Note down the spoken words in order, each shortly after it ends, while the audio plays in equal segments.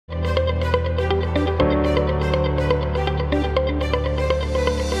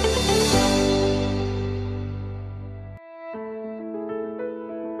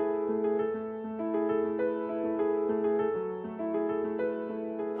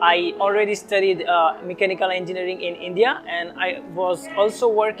I already studied mechanical engineering in India, and I was also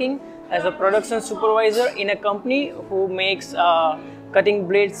working as a production supervisor in a company who makes cutting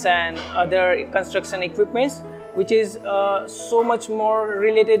blades and other construction equipments, which is so much more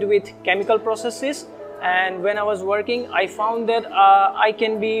related with chemical processes. And when I was working, I found that I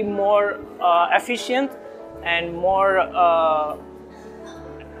can be more efficient and more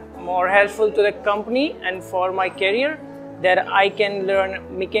helpful to the company and for my career, that I can learn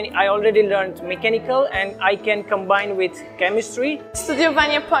I already learned mechanical and I can combine with chemistry.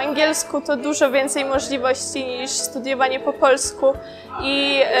 Studiowanie po angielsku to dużo więcej możliwości niż studiowanie po polsku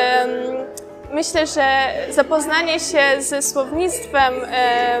i myślę, że zapoznanie się ze słownictwem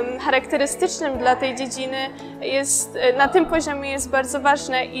charakterystycznym dla tej dziedziny na tym poziomie jest bardzo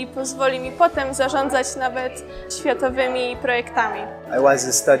ważne i pozwoli mi potem zarządzać nawet światowymi projektami. I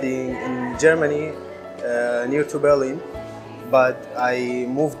was studying in Germany, near to Berlin, but I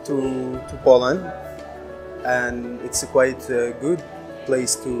moved to Poland, and it's a quite good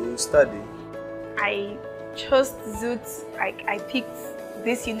place to study. I chose ZUT. I picked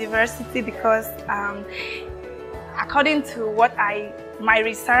this university because according to my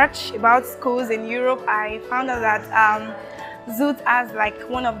research about schools in Europe, I found out that ZUT has like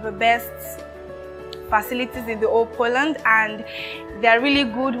one of the best facilities in the whole Poland, and they're really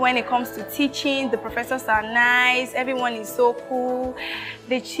good when it comes to teaching. The professors are nice, everyone is so cool,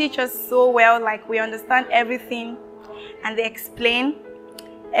 they teach us so well, like we understand everything and they explain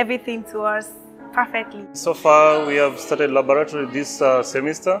everything to us perfectly. So far we have started laboratory this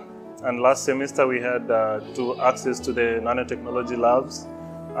semester, and last semester we had access to the nanotechnology labs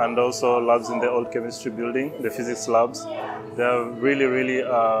and also labs in the old chemistry building, the physics labs. They are really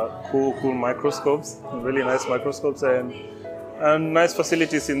cool microscopes, really nice microscopes, and nice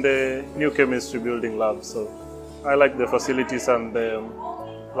facilities in the new chemistry building lab. So I like the facilities and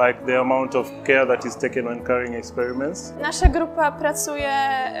the amount of care that is taken when carrying experiments. Nasza grupa pracuje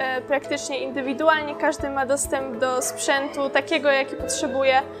praktycznie indywidualnie, każdy ma dostęp do sprzętu takiego, jaki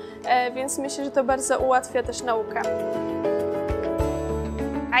potrzebuje, więc myślę, że to bardzo ułatwia też naukę.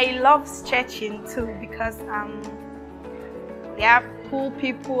 I love Szczecin too because they have cool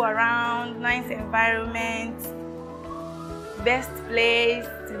people around, nice environment, best place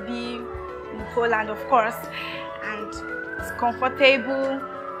to be in Poland, of course, and it's comfortable.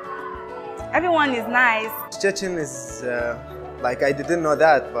 Everyone is nice. Szczecin is like, I didn't know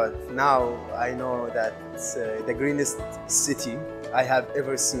that, but now I know that it's the greenest city I have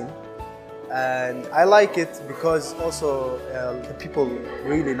ever seen. And I like it because also the people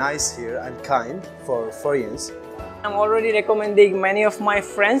really nice here and kind for foreigners. I'm already recommending many of my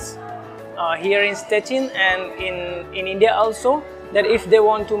friends here in Szczecin and in India also, that if they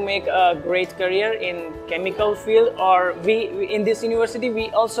want to make a great career in chemical field, or in this university we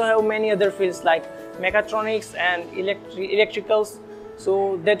also have many other fields like mechatronics and electricals,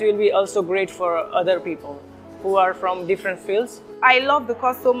 so that will be also great for other people who are from different fields. I love the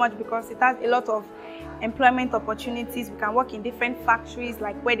course so much because it has a lot of employment opportunities. We can work in different factories,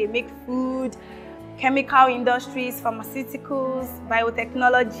 like where they make food, chemical industries, pharmaceuticals,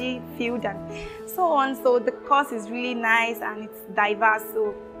 biotechnology field, and so on. So the course is really nice and it's diverse.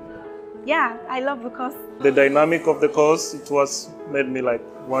 So yeah, I love the course. The dynamic of the course, it was made me like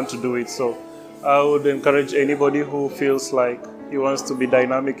want to do it. So I would encourage anybody who feels like he wants to be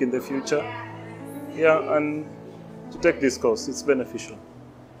dynamic in the future, yeah, and to take this course. It's beneficial.